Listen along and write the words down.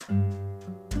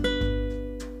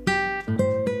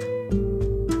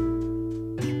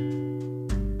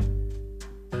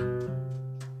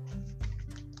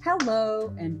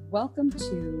Welcome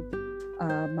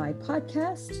to my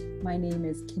podcast. My name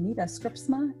is Kenita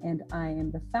Scripsma, and I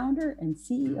am the founder and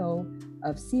CEO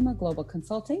of SEMA Global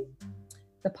Consulting.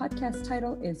 The podcast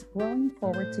title is Growing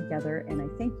Forward Together, and I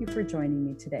thank you for joining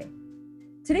me today.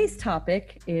 Today's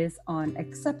topic is on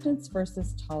acceptance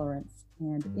versus tolerance,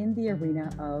 and in the arena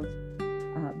of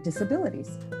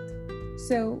disabilities.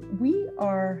 So we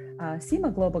are,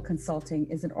 SEMA Global Consulting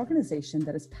is an organization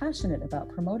that is passionate about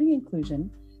promoting inclusion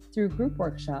through group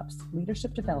workshops,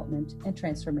 leadership development, and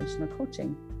transformational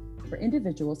coaching for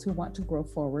individuals who want to grow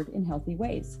forward in healthy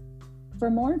ways. For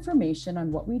more information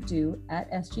on what we do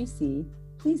at SGC,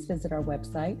 please visit our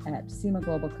website at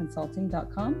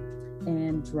semaglobalconsulting.com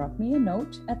and drop me a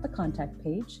note at the contact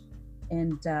page.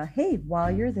 And hey, while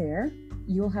you're there,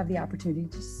 you'll have the opportunity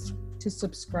to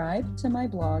subscribe to my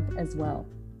blog as well.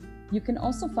 You can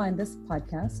also find this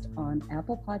podcast on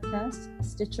Apple Podcasts,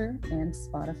 Stitcher, and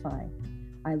Spotify.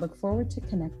 I look forward to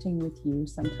connecting with you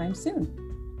sometime soon.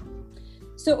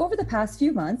 So over the past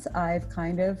few months, I've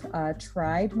kind of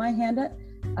tried my hand at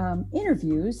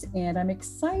interviews, and I'm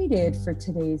excited for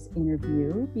today's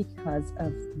interview because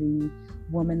of the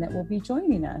woman that will be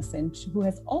joining us and who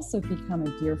has also become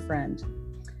a dear friend.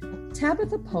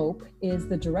 Tabitha Pope is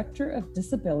the Director of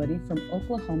Disability from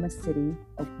Oklahoma City,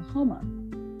 Oklahoma.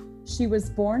 She was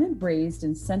born and raised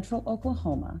in central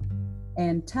Oklahoma,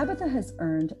 and Tabitha has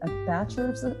earned a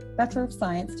Bachelor of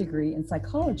Science degree in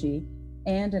psychology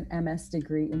and an MS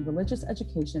degree in religious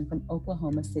education from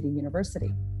Oklahoma City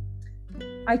University.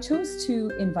 I chose to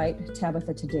invite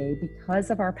Tabitha today because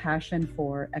of our passion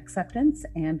for acceptance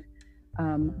and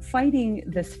fighting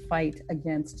this fight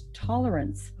against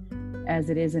tolerance as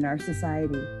it is in our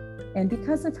society. And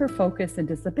because of her focus and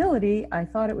disability, I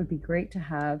thought it would be great to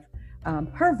have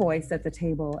her voice at the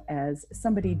table as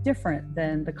somebody different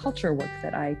than the culture work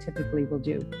that I typically will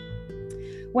do.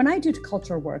 When I do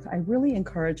culture work, I really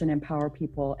encourage and empower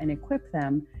people and equip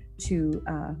them to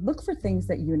look for things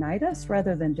that unite us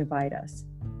rather than divide us.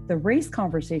 The race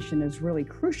conversation is really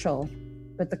crucial,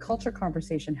 but the culture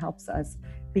conversation helps us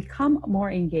become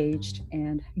more engaged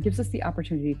and gives us the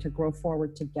opportunity to grow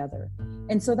forward together.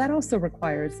 And so that also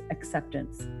requires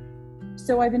acceptance.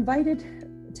 So I've invited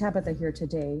Tabitha here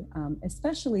today,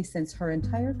 especially since her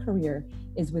entire career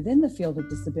is within the field of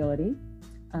disability,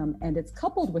 and it's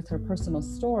coupled with her personal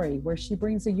story where she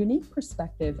brings a unique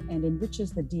perspective and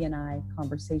enriches the D&I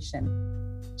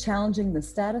conversation, challenging the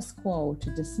status quo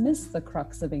to dismiss the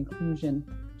crux of inclusion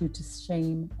due to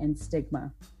shame and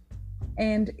stigma.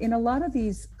 And in a lot of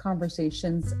these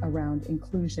conversations around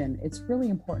inclusion, it's really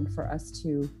important for us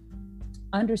to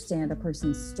understand a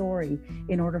person's story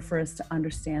in order for us to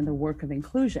understand the work of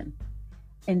inclusion.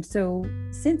 And so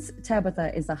since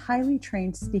Tabitha is a highly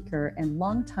trained speaker and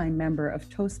longtime member of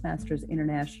Toastmasters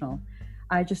International,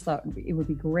 I just thought it would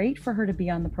be great for her to be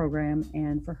on the program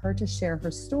and for her to share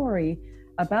her story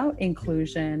about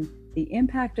inclusion, the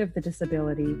impact of the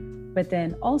disability, but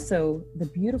then also the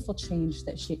beautiful change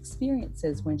that she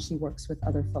experiences when she works with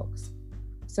other folks.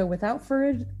 So without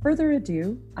further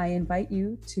ado, I invite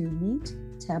you to meet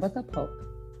Tabitha Pope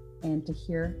and to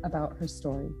hear about her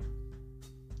story.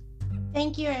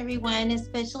 Thank you, everyone,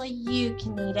 especially you,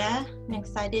 Kenita. I'm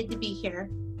excited to be here.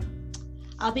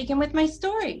 I'll begin with my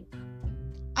story.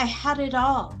 I had it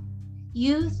all: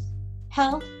 youth,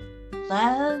 health,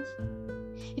 love.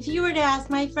 If you were to ask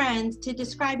my friends to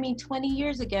describe me 20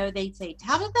 years ago, they'd say,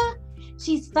 Tabitha,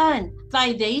 she's fun,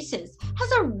 vivacious,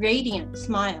 has a radiant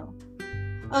smile.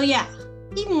 Oh yeah,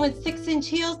 even with 6-inch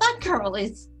heels, that girl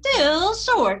is still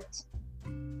short.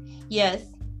 Yes,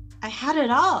 I had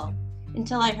it all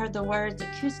until I heard the words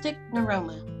acoustic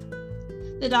neuroma.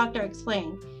 The doctor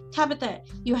explained, Tabitha,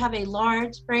 you have a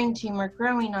large brain tumor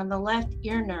growing on the left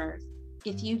ear nerve.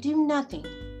 If you do nothing,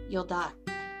 you'll die.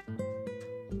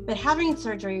 But having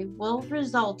surgery will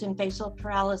result in facial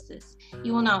paralysis.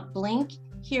 You will not blink,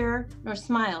 hear, nor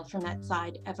smile from that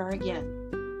side ever again.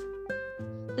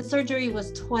 The surgery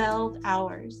was 12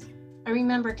 hours. I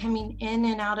remember coming in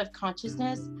and out of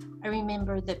consciousness. I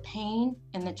remember the pain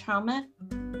and the trauma.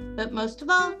 But most of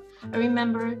all, I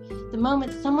remember the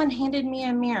moment someone handed me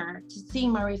a mirror to see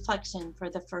my reflection for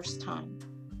the first time.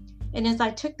 And as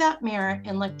I took that mirror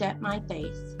and looked at my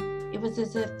face, it was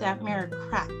as if that mirror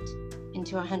cracked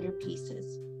into 100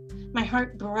 pieces. My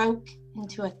heart broke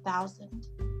into 1,000.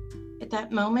 At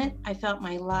that moment, I felt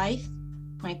my life,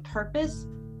 my purpose,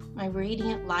 my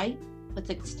radiant light was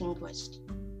extinguished.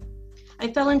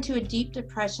 I fell into a deep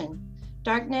depression.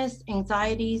 Darkness,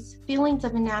 anxieties, feelings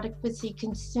of inadequacy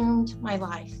consumed my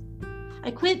life.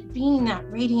 I quit being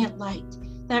that radiant light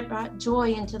that brought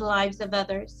joy into the lives of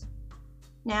others.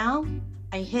 Now,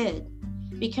 I hid,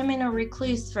 becoming a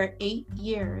recluse for 8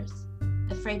 years,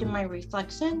 afraid of my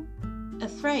reflection,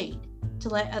 afraid to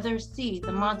let others see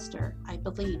the monster I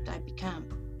believed I'd become.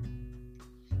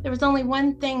 There was only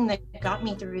one thing that got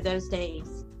me through those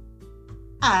days.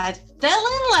 I fell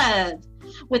in love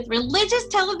with religious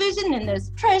television and those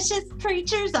precious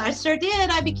preachers. I sure did.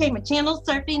 I became a channel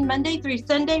surfing Monday through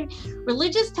Sunday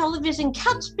religious television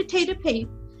couch potato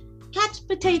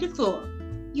fool.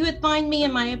 You would find me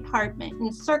in my apartment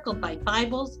encircled by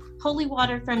Bibles, holy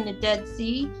water from the Dead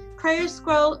Sea, prayer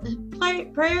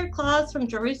claws from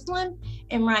Jerusalem,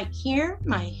 and right here,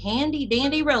 my handy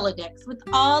dandy Rolodex with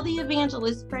all the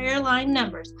evangelist prayer line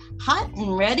numbers, hot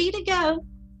and ready to go.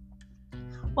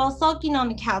 While sulking on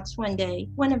the couch one day,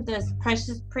 one of those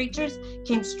precious preachers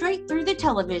came straight through the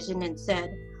television and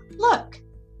said, "Look,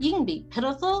 you can be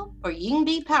pitiful or you can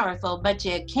be powerful, but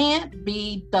you can't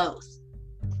be both."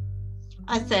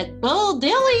 I said, "Bull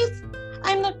dillies!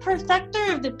 I'm the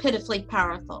perfecter of the pitifully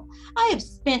powerful. I have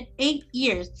spent 8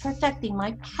 years perfecting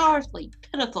my powerfully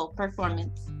pitiful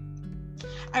performance."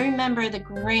 I remember the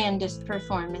grandest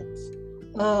performance.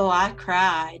 Oh, I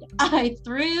cried. I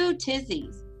threw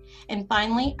tizzies. And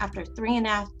finally, after three and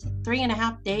a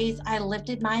half days, I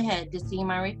lifted my head to see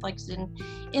my reflection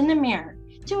in the mirror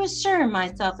to assure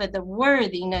myself of the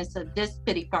worthiness of this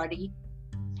pity party.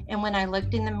 And when I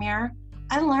looked in the mirror,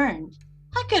 I learned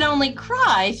I could only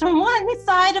cry from one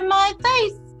side of my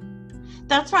face.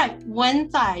 That's right, one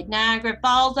side. Niagara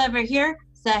Falls over here,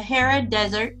 Sahara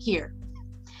Desert here.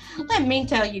 Let me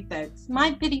tell you folks,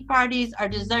 my pity parties are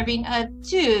deserving of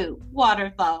 2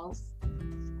 waterfalls.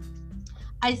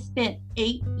 I spent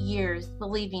 8 years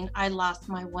believing I lost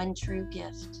my one true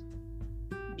gift,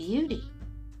 beauty.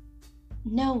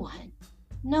 No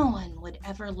one would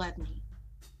ever love me.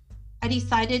 I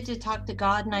decided to talk to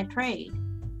God and I prayed.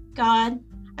 God,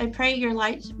 I pray your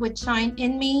light would shine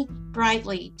in me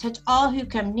brightly, touch all who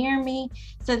come near me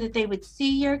so that they would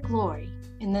see your glory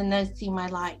and then they'd see my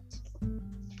light.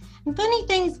 And funny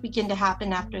things begin to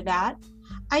happen after that.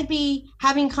 I'd be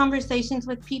having conversations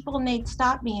with people and they'd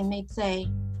stop me and they'd say,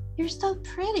 "You're so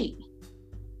pretty."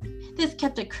 This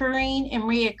kept occurring and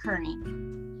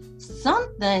reoccurring.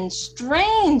 Something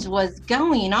strange was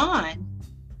going on.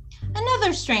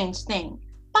 Another strange thing,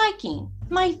 biking,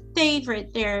 my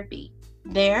favorite therapy.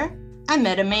 There, I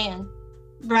met a man,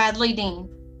 Bradley Dean.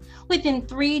 Within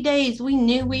 3 days, we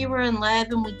knew we were in love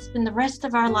and we'd spend the rest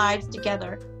of our lives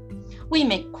together. We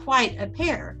make quite a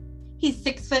pair. He's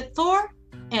 6'4",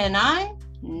 and I'm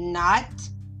not.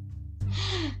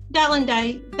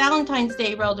 Valentine's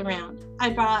Day rolled around. I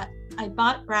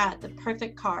bought Brad the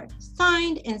perfect card,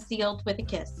 signed and sealed with a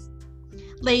kiss.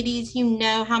 Ladies, you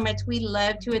know how much we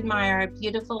love to admire our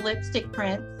beautiful lipstick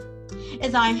prints.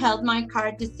 As I held my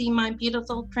card to see my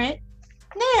beautiful print,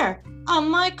 there on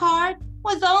my card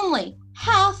was only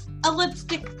half a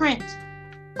lipstick print.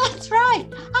 That's right,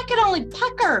 I could only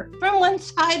pucker from one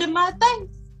side of my face.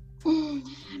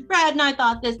 Brad and I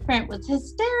thought this print was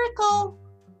hysterical,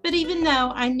 but even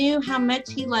though I knew how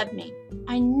much he loved me,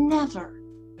 I never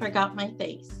forgot my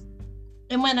face.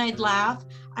 And when I'd laugh,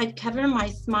 I'd cover my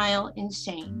smile in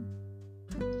shame.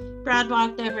 Brad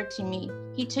walked over to me.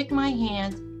 He took my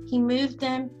hands, he moved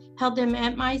them, held them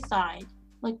at my side,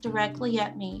 looked directly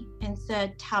at me, and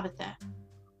said, "Tabitha,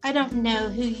 I don't know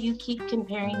who you keep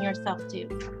comparing yourself to.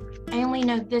 I only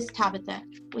know this Tabitha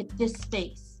with this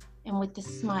face and with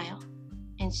this smile.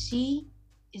 And she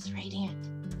is radiant.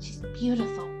 She's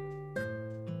beautiful."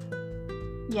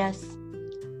 Yes,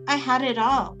 I had it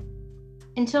all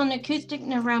until an acoustic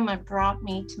neuroma brought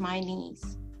me to my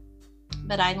knees.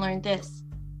 But I learned this.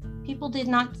 People did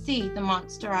not see the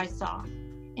monster I saw,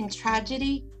 and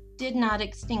tragedy did not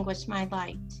extinguish my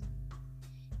light.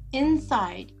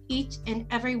 Inside each and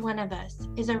every one of us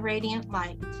is a radiant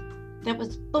light that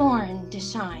was born to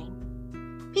shine.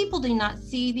 People do not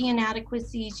see the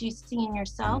inadequacies you see in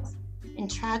yourself, and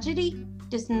tragedy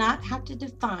does not have to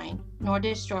define nor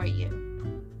destroy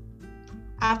you.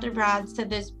 After Brad said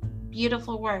those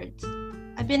beautiful words,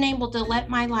 I've been able to let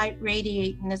my light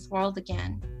radiate in this world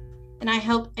again, and I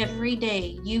hope every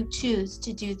day you choose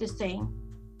to do the same.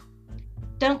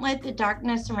 Don't let the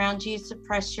darkness around you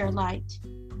suppress your light,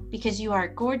 because you are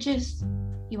gorgeous,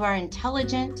 you are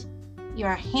intelligent, you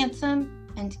are handsome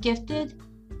and gifted.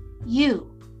 You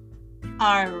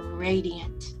are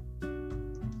radiant.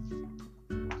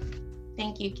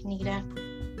 Thank you, Kenita.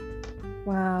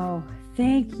 Wow.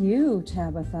 Thank you,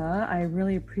 Tabitha. I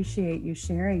really appreciate you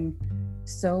sharing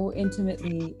so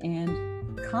intimately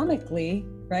and comically,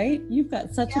 right? You've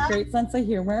got such a great sense of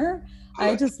humor.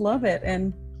 I just love it.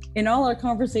 And in all our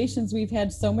conversations, we've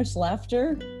had so much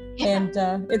laughter, and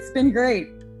it's been great.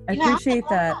 I appreciate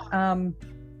that.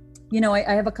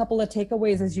 I have a couple of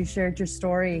takeaways as you shared your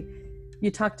story.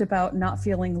 You talked about not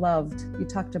feeling loved. You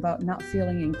talked about not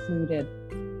feeling included.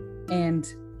 And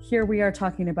here we are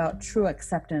talking about true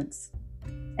acceptance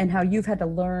and how you've had to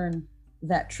learn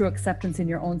that true acceptance in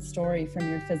your own story from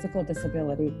your physical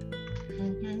disability.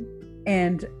 Mm-hmm.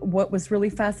 And what was really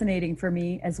fascinating for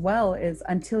me as well is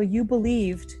until you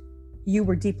believed you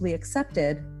were deeply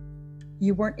accepted,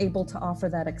 you weren't able to offer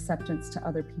that acceptance to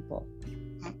other people.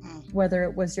 Mm-mm. Whether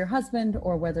it was your husband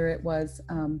or whether it was,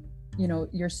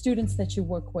 your students that you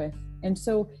work with. And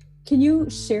so can you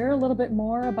share a little bit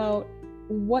more about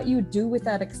what you do with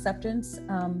that acceptance?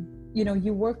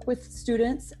 You work with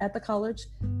students at the college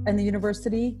and the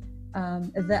university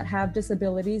that have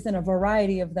disabilities, and a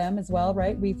variety of them as well,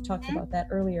 right? We've talked about that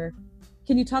earlier.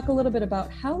 Can you talk a little bit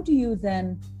about how do you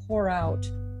then pour out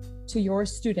to your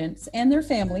students and their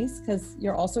families, because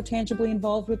you're also tangibly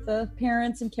involved with the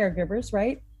parents and caregivers,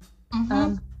 right?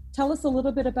 Mm-hmm. Tell us a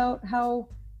little bit about how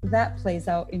that plays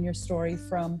out in your story,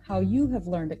 from how you have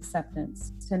learned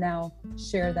acceptance to now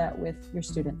share that with your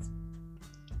students.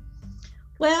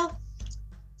 Well,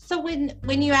 so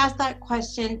when you ask that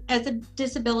question, as a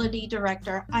disability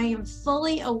director, I am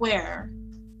fully aware,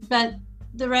 but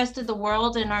the rest of the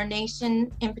world and our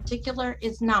nation in particular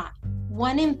is not.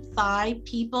 1 in 5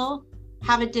 people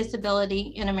have a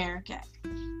disability in America.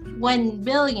 1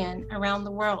 billion around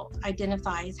the world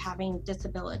identify as having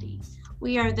disabilities.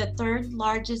 We are the 3rd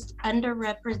largest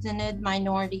underrepresented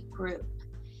minority group.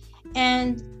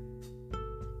 And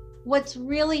what's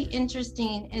really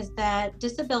interesting is that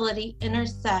disability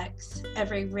intersects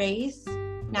every race,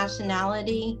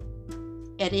 nationality,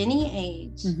 at any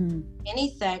age, Mm-hmm.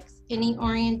 any sex, any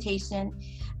orientation.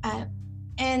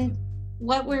 And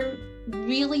what we're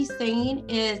really saying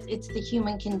is it's the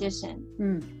human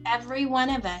condition. Every one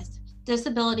of us,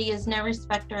 disability is no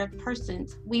respecter of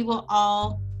persons. We will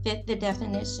all fit the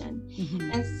definition.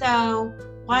 Mm-hmm. And so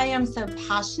why I'm so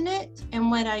passionate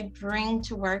and what I bring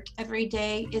to work every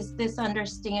day is this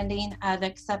understanding of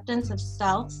acceptance of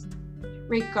self,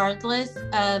 regardless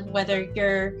of whether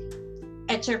you're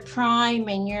at your prime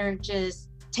and you're just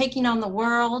taking on the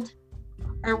world,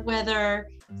 or whether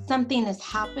something has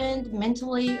happened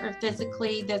mentally or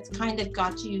physically that's kind of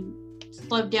got you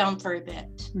slowed down for a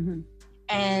bit. Mm-hmm.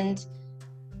 And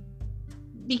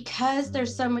because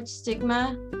there's so much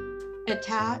stigma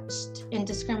attached and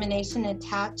discrimination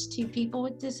attached to people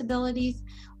with disabilities,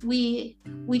 we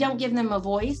don't give them a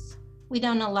voice. We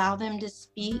don't allow them to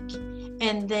speak,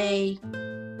 and they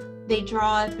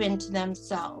draw up into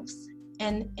themselves,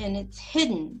 and it's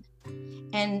hidden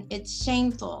and it's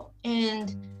shameful.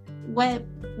 And what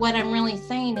I'm really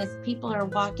saying is people are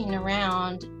walking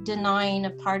around denying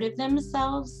a part of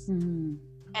themselves, Mm-hmm.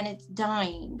 and it's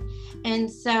dying.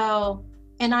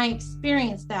 And I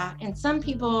experienced that. And some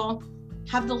people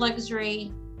have the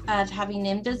luxury of having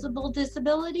invisible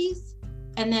disabilities,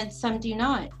 and then some do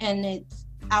not. And it's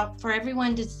out for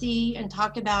everyone to see and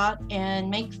talk about and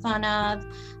make fun of.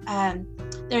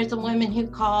 There's a woman who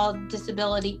called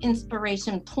disability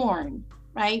inspiration porn,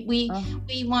 right? We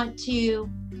want to,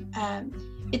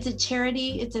 it's a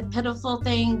charity, it's a pitiful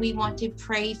thing. We want to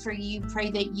pray for you, pray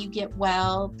that you get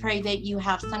well, pray that you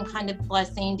have some kind of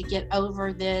blessing to get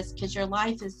over this, because your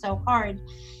life is so hard.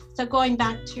 So going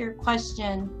back to your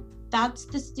question, that's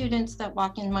the students that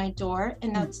walk in my door,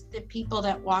 and that's the people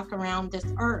that walk around this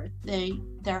earth.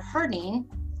 They're hurting,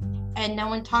 and no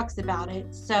one talks about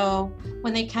it. So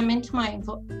when they come into my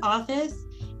office,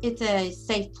 it's a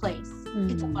safe place. Mm-hmm.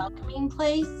 It's a welcoming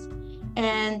place,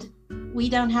 and we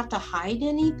don't have to hide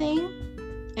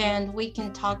anything, and we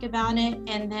can talk about it.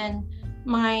 And then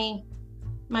my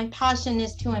passion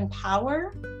is to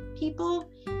empower people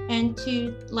and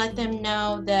to let them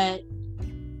know that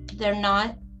they're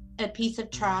not a piece of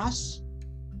trash,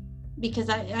 because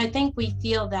I think we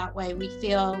feel that way. We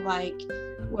feel like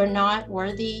we're not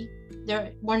worthy.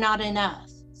 We're not enough.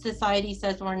 Society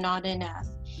says we're not enough.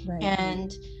 Right.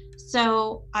 And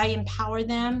so I empower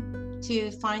them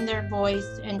to find their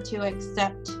voice and to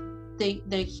accept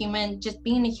the human, just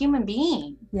being a human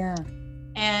being. Yeah.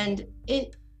 And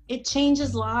it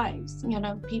changes lives.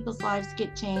 People's lives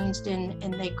get changed,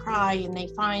 and they cry and they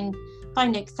find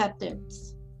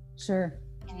acceptance. Sure.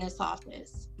 In this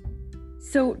office.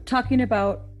 So talking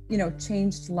about,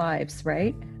 changed lives,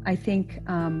 right? I think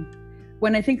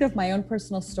when I think of my own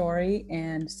personal story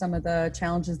and some of the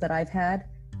challenges that I've had,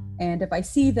 and if I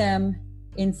see them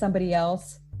in somebody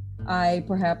else, I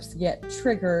perhaps get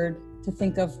triggered to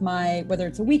think of whether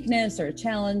it's a weakness or a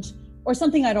challenge or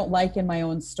something I don't like in my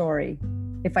own story,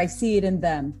 if I see it in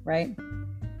them, right?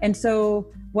 And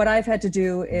so what I've had to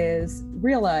do is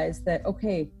realize that,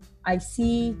 okay, I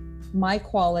see my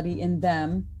quality in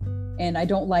them and I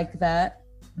don't like that,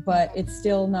 but it's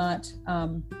still not,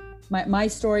 my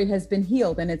story has been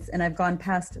healed, and I've gone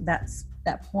past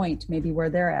that point, maybe where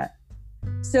they're at.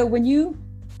 So when you,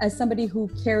 as somebody who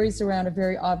carries around a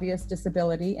very obvious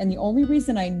disability, and the only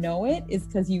reason I know it is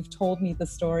because you've told me the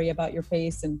story about your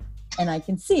face and I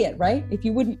can see it, right? If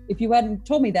you hadn't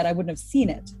told me that, I wouldn't have seen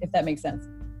it, if that makes sense.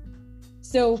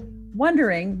 So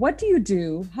wondering, what do you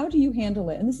do? How do you handle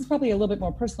it? And this is probably a little bit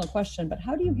more personal question, but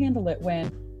how do you handle it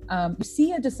when you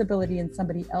see a disability in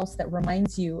somebody else that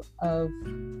reminds you of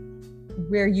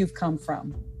where you've come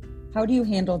from? How do you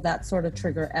handle that sort of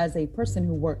trigger as a person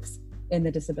who works in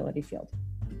the disability field?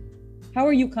 How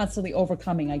are you constantly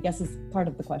overcoming, I guess, is part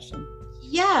of the question.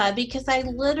 Yeah, because I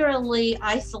literally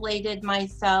isolated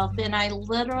myself, and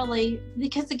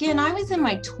because again, I was in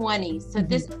my 20s. So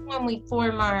this is when we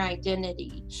form our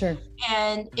identity. Sure.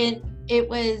 And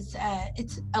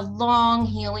it's a long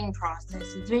healing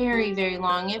process, very, very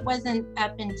long. It wasn't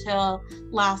up until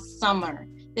last summer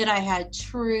that I had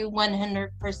true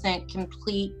 100%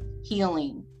 complete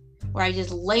healing, where I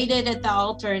just laid it at the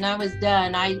altar and I was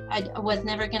done. I was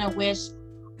never going to wish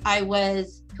I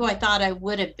was who I thought I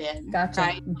would have been. Gotcha.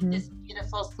 Right? This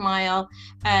beautiful smile.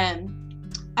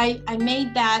 I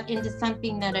made that into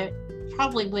something that it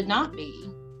probably would not be,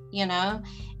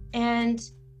 and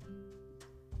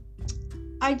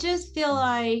I just feel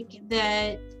like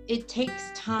that it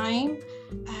takes time.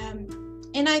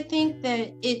 And I think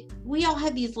that we all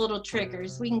have these little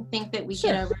triggers. We can think that we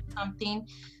Sure. get over something,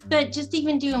 but just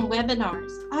even doing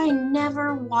webinars, I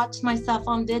never watched myself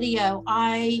on video.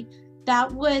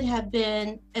 That would have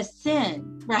been a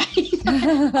sin, right?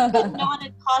 I could not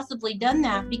have possibly done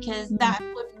that, because that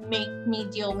would make me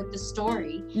deal with the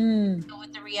story, deal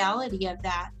with the reality of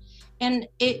that. And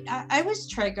I was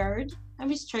triggered. I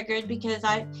was triggered because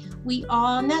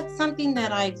and that's something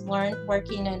that I've learned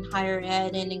working in higher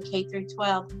ed and in K through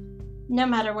 12. No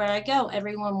matter where I go,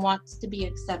 everyone wants to be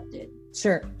accepted.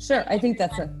 Sure. I think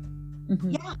that's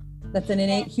that's an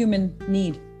innate human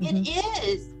need. It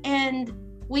is. And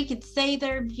we could say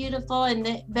they're beautiful,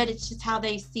 but it's just how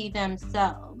they see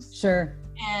themselves. Sure.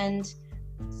 And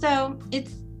so it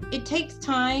takes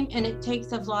time, and it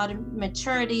takes a lot of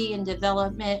maturity and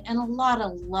development, and a lot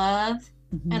of love,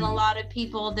 and a lot of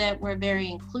people that were very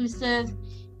inclusive,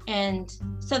 and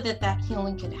so that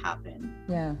healing could happen.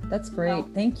 Yeah, that's great.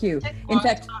 Thank you. In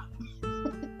fact,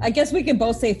 I guess we can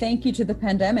both say thank you to the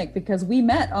pandemic, because we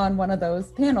met on one of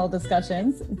those panel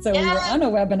discussions. So we were on a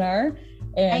webinar.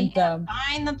 And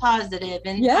find the positive,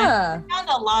 and I found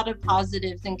a lot of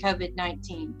positives in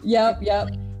COVID-19. Yep.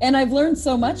 And I've learned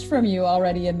so much from you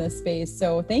already in this space.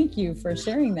 So thank you for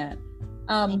sharing that.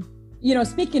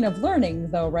 Speaking of learning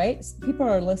though, right? People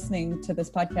are listening to this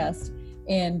podcast,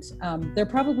 and they're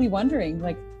probably wondering,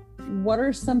 like, what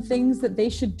are some things that they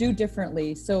should do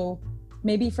differently? So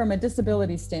maybe from a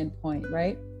disability standpoint,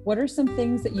 right? What are some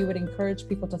things that you would encourage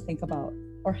people to think about?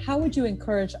 Or how would you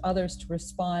encourage others to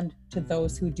respond to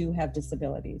those who do have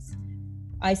disabilities?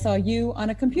 I saw you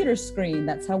on a computer screen.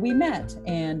 That's how we met.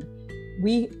 And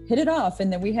we hit it off.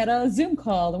 And then we had a Zoom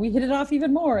call, and we hit it off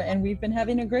even more. And we've been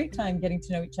having a great time getting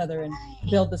to know each other and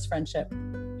build this friendship.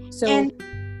 So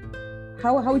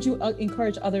how would you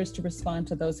encourage others to respond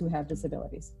to those who have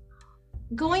disabilities?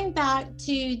 Going back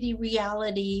to the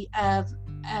reality of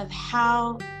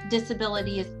how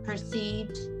disability is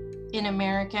perceived in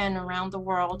America and around the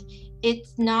world,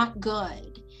 it's not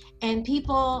good, and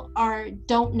people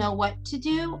don't know what to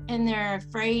do, and they're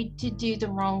afraid to do the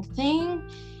wrong thing.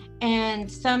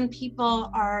 And some people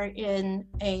are in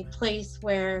a place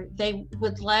where they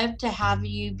would love to have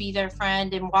you be their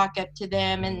friend and walk up to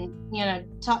them and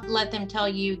let them tell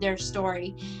you their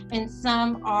story, and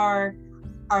some are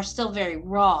still very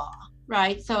raw,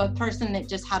 right? So a person that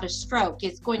just had a stroke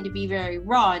is going to be very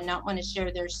raw and not want to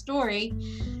share their story,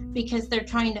 because they're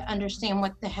trying to understand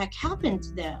what the heck happened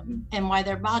to them and why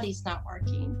their body's not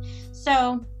working.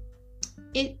 So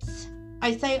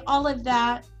I say all of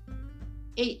that,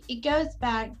 it goes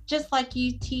back, just like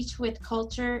you teach with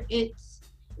culture, it's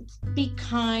be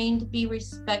kind, be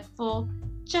respectful,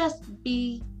 just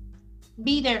be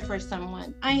there for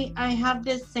someone. I have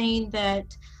this saying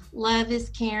that love is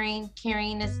caring,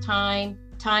 caring is time,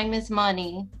 time is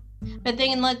money. But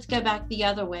then let's go back the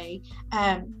other way.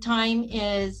 Time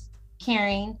is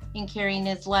caring, and caring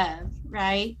is love,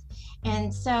 right?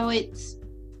 And so it's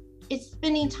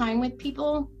spending time with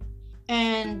people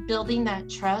and building that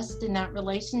trust and that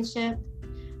relationship.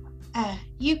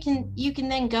 You can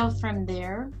then go from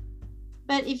there.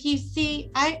 But if you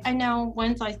see, I know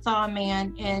once I saw a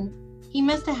man, and he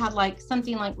must have had like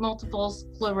something like multiple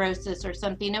sclerosis or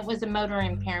something. It was a motor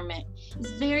impairment.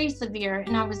 It's very severe,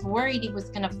 and I was worried he was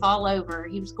going to fall over.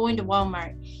 He was going to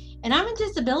Walmart, and I'm a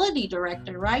disability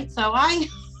director, right? So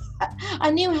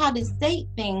I knew how to state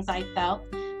things I felt,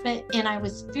 and I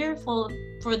was fearful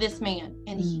for this man,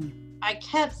 and I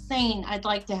kept saying, I'd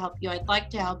like to help you, I'd like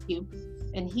to help you,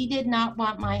 and he did not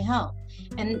want my help.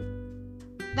 And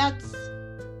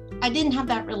I didn't have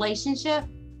that relationship,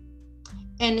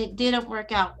 and it didn't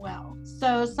work out well.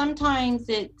 So sometimes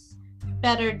it's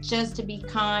better just to be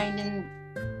kind,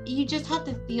 and you just have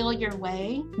to feel your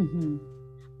way. Mm-hmm.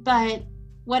 But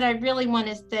what I really want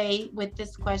to say with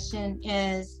this question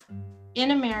is,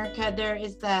 in America, there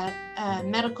is that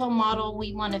medical model.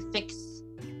 We want to fix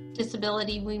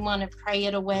disability. We want to pray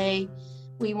it away.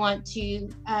 We want to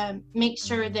make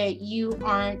sure that you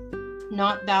aren't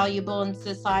not valuable in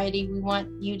society. We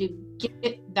want you to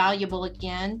get valuable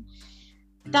again.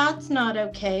 That's not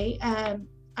okay.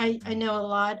 I know a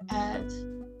lot of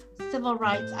civil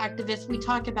rights activists. We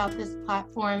talk about this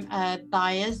platform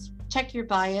bias. Check your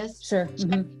bias. Sure.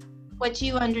 Check what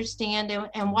you understand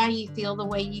and why you feel the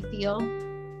way you feel,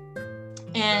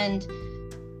 and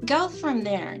go from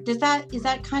there. Is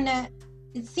that kind of?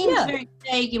 It seems very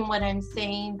vague in what I'm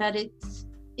saying, but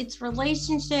it's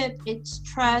relationship, it's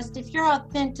trust. If you're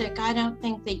authentic, I don't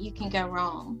think that you can go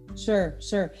wrong. Sure.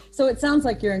 So it sounds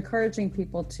like you're encouraging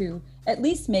people to at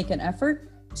least make an effort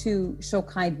to show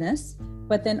kindness,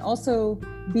 but then also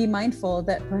be mindful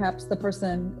that perhaps the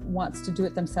person wants to do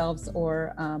it themselves,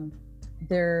 or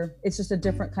it's just a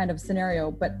different kind of scenario.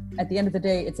 But at the end of the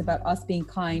day, it's about us being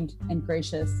kind and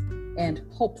gracious and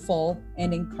hopeful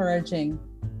and encouraging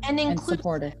and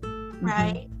supportive.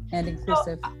 Right. Mm-hmm. And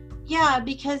inclusive. So,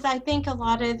 because I think a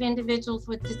lot of individuals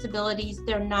with disabilities,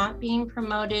 they're not being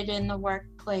promoted in the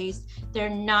workplace. They're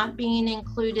not being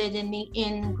included in the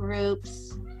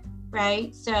in-groups,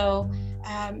 right? So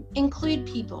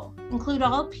include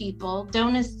all people.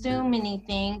 Don't assume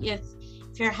anything. If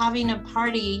you're having a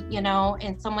party,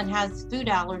 and someone has food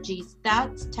allergies,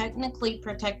 that's technically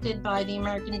protected by the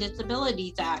American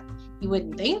Disabilities Act. You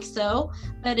wouldn't think so,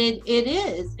 but it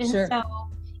is. And sure. So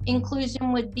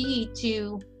inclusion would be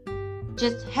to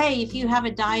just, hey, if you have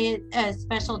a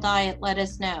special diet, let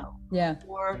us know. Yeah.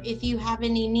 Or if you have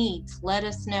any needs, let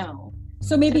us know.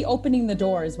 So maybe opening the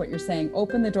door is what you're saying.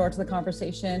 Open the door to the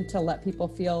conversation to let people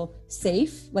feel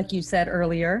safe, like you said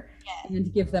earlier,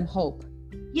 and give them hope.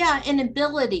 Yeah, and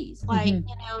abilities. Like,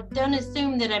 don't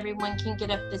assume that everyone can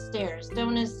get up the stairs.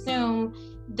 Don't assume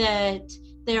that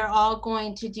they're all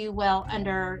going to do well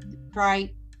under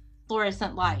bright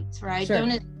fluorescent lights, right? Sure.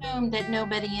 Don't assume that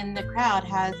nobody in the crowd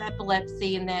has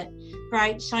epilepsy and that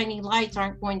bright, shiny lights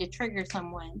aren't going to trigger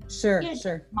someone. Sure.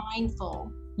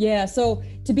 Mindful. Yeah, so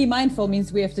to be mindful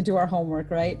means we have to do our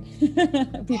homework, right?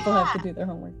 People have to do their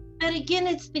homework. But again,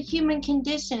 it's the human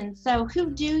condition. So who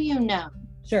do you know?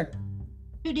 Sure.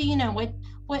 Who do you know?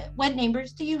 What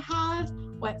neighbors do you have?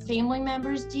 What family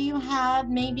members do you have?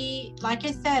 Maybe, like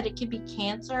I said, it could be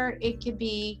cancer. It could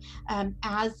be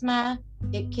asthma.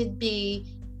 It could be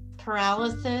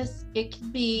paralysis. It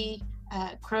could be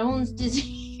Crohn's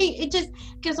disease. It just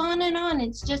goes on and on.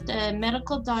 It's just a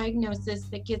medical diagnosis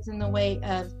that gets in the way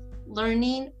of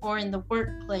learning, or in the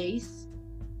workplace,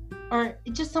 or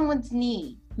just someone's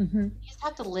need. Mm-hmm. You just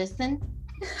have to listen.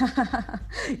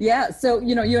 Yeah. So,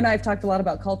 you and I have talked a lot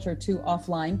about culture too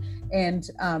offline, and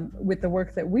with the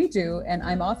work that we do, and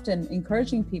I'm often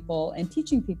encouraging people and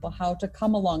teaching people how to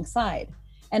come alongside.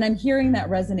 And I'm hearing that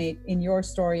resonate in your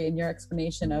story and your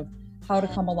explanation of how to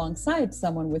come alongside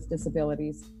someone with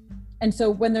disabilities. And so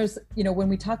when there's, when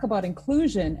we talk about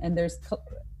inclusion, and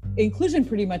inclusion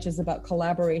pretty much is about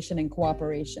collaboration and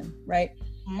cooperation, right?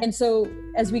 Mm-hmm. And so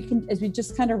as we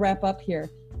just kind of wrap up here,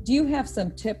 do you have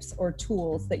some tips or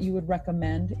tools that you would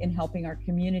recommend in helping our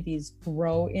communities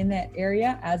grow in that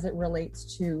area as it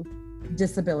relates to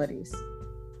disabilities?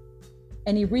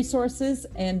 Any resources?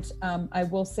 And I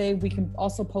will say we can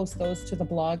also post those to the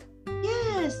blog.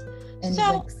 Yes. And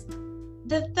so links.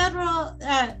 The federal,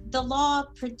 the law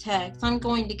protects. I'm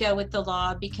going to go with the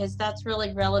law because that's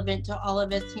really relevant to all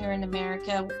of us here in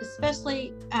America,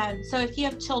 especially, so if you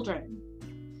have children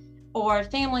or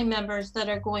family members that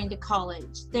are going to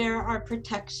college, there are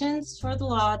protections for the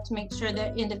law to make sure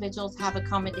that individuals have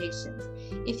accommodations.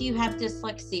 If you have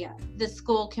dyslexia, the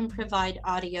school can provide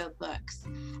audiobooks.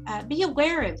 Be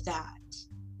aware of that,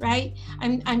 right?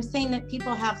 I'm saying that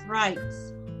people have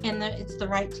rights, and it's the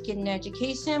right to get an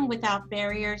education without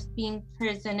barriers being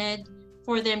presented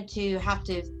for them to have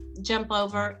to jump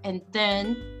over and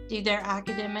then do their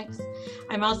academics.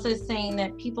 I'm also saying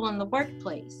that people in the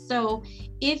workplace. So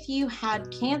if you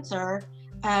had cancer,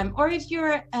 or if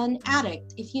you're an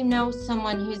addict, if you know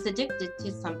someone who's addicted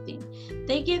to something,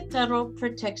 they get federal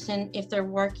protection if they're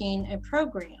working a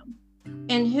program.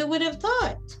 And who would have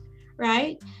thought,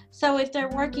 right? So if they're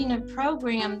working a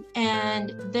program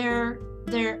and their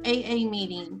AA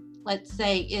meeting, let's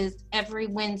say, is every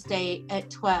Wednesday at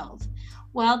 12,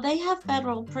 well, they have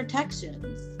federal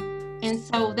protections. And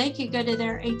so they could go to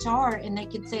their HR and they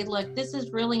could say, look, this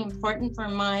is really important for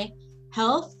my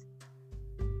health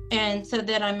and so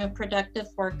that I'm a productive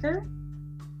worker.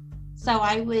 So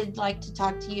I would like to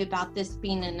talk to you about this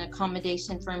being an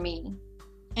accommodation for me.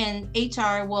 And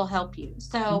HR will help you.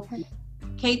 So okay.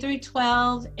 K through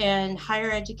 12 and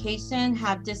higher education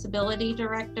have disability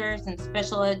directors and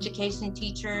special education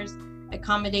teachers.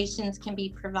 Accommodations can be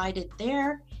provided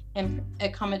there, and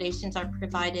accommodations are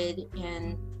provided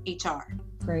in HR.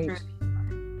 Great.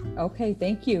 Okay,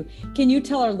 thank you. Can you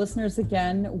tell our listeners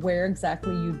again where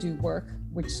exactly you do work,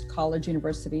 which college,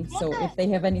 university? Yeah. So if they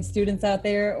have any students out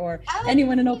there or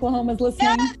anyone in Oklahoma is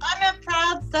listening. Yes, I'm a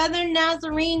proud Southern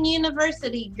Nazarene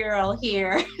University girl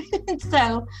here.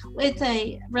 So it's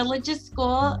a religious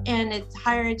school and it's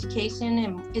higher education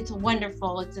and it's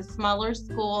wonderful. It's a smaller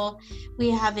school. We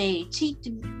have a chief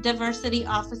diversity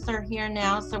officer here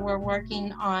now. So we're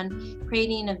working on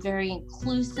creating a very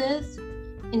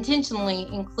intentionally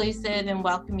inclusive and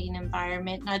welcoming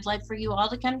environment. And I'd like for you all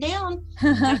to come down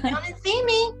and see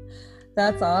me.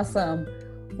 That's awesome.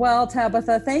 Well,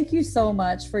 Tabitha, thank you so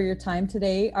much for your time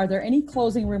today. Are there any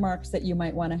closing remarks that you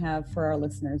might want to have for our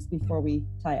listeners before we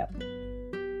tie up?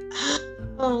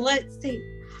 Oh, let's see.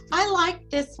 I like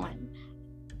this one.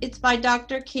 It's by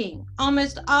Dr. King.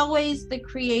 Almost always the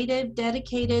creative,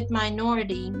 dedicated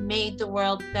minority made the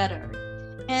world better.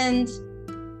 And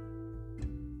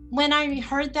when I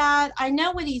heard that, I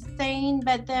know what he's saying,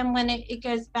 but then when it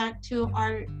goes back to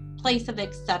our place of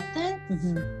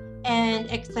acceptance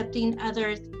and accepting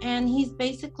others, and he's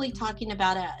basically talking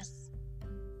about us.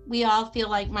 We all feel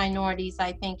like minorities,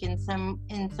 I think, in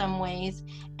some ways,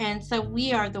 and so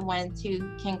we are the ones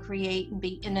who can create and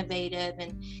be innovative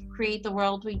and create the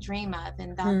world we dream of,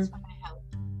 and that's what I hope.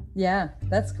 Yeah,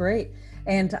 that's great.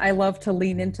 And I love to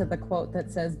lean into the quote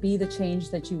that says, "Be the change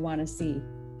that you want to see."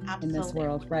 Absolutely. In this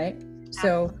world, right? Absolutely.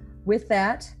 So with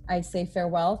that, I say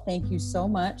farewell. Thank you so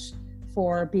much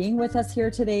for being with us here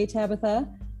today, Tabitha.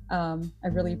 I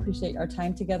really appreciate our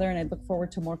time together, and I look forward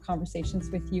to more conversations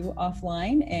with you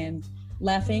offline and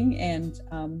laughing and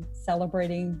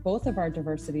celebrating both of our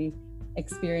diversity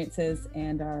experiences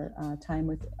and our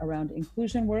time around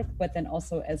inclusion work, but then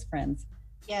also as friends.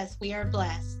 Yes, we are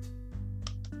blessed.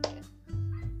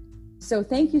 So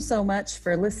thank you so much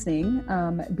for listening.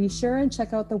 Be sure and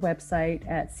check out the website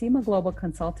at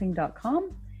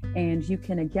semaglobalconsulting.com, and you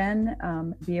can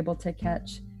again be able to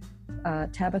catch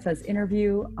Tabitha's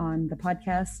interview on the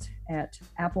podcast at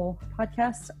Apple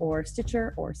Podcasts or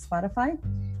Stitcher or Spotify.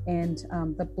 And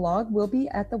the blog will be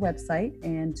at the website,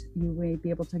 and you may be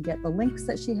able to get the links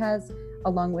that she has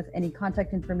along with any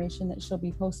contact information that she'll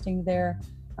be posting there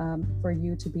for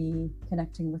you to be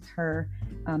connecting with her.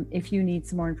 If you need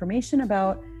some more information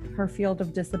about her field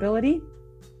of disability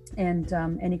and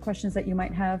any questions that you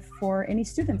might have for any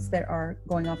students that are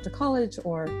going off to college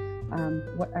or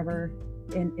whatever,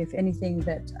 and if anything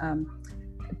that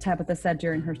Tabitha said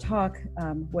during her talk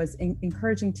was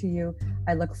encouraging to you,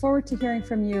 I look forward to hearing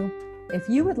from you. If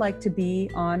you would like to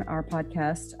be on our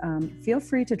podcast, feel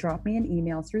free to drop me an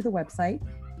email through the website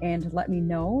and let me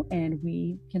know, and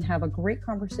we can have a great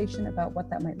conversation about what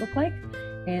that might look like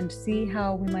and see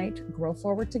how we might grow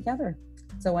forward together.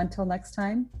 So until next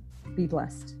time, be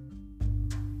blessed.